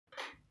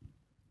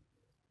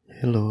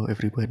Hello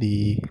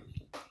everybody,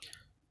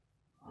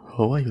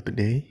 how are you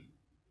today?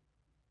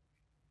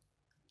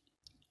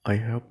 I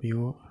hope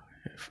you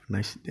have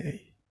a nice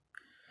day.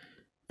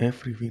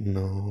 Every we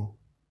know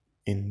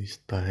in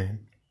this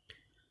time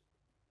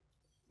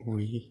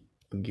we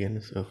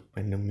against a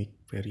pandemic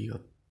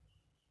period.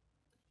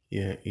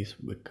 Yeah, it's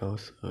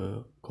because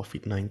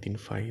COVID-19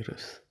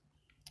 virus.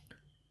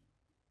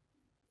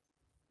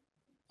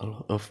 A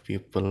lot of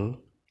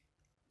people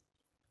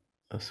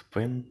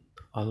spend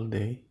all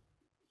day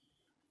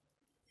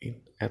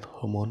at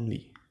home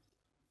only.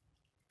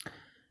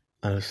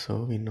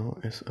 Also, we know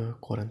as a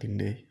quarantine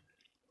day.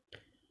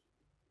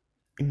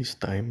 In this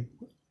time,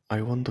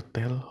 I want to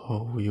tell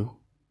how you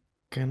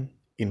can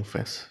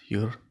invest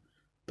your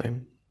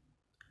time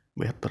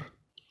better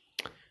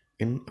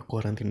in a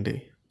quarantine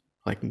day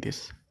like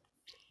this.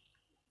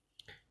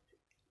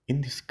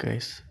 In this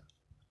case,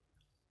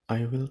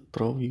 I will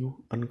throw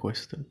you a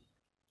question.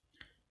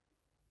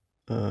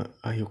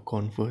 Are you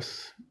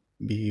converse?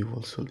 Be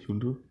what should you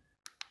do?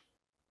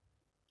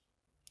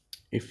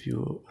 If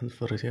you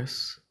answer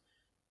yes,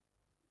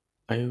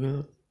 I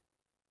will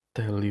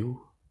tell you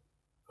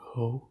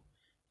how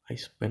I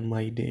spend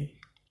my day.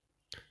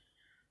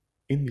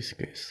 In this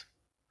case,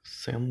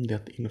 same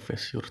that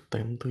invest your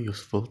time to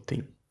useful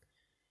thing.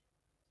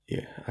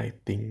 Yeah, I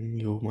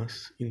think you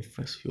must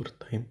invest your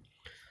time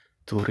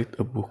to read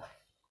a book.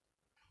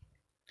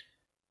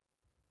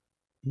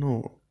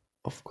 No,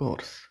 of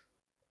course,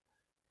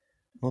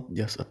 not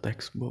just a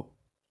textbook,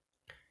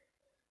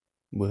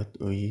 but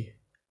we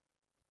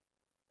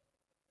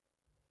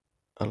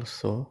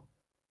also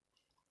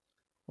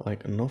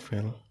like a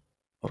novel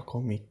or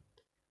comic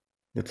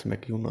that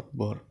make you not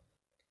bored,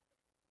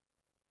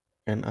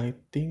 and I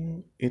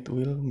think it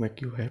will make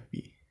you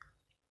happy.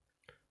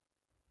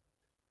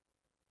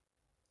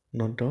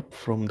 No doubt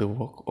from the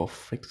work of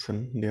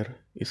fiction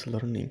there is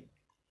learning,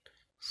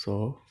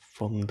 so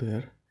from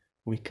there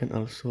we can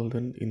also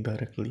learn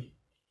indirectly.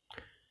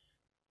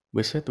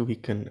 Besides we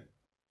can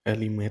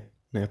eliminate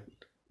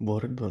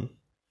boredom,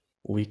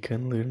 we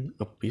can learn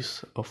a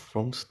piece of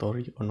from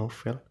story or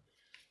novel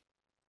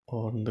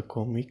on the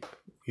comic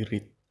we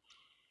read.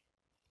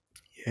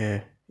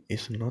 Yeah,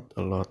 it's not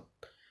a lot,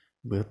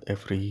 but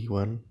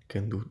everyone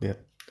can do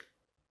that.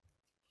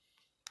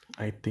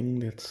 I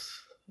think that's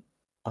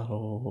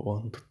all I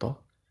want to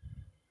talk.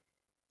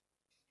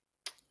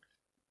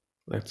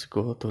 Let's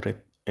go to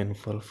read and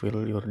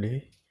fulfill your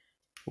day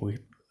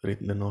with read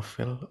the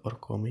novel or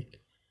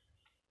comic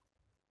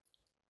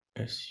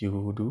as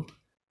you do.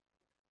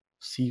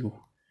 See you.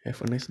 Have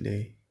a nice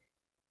day.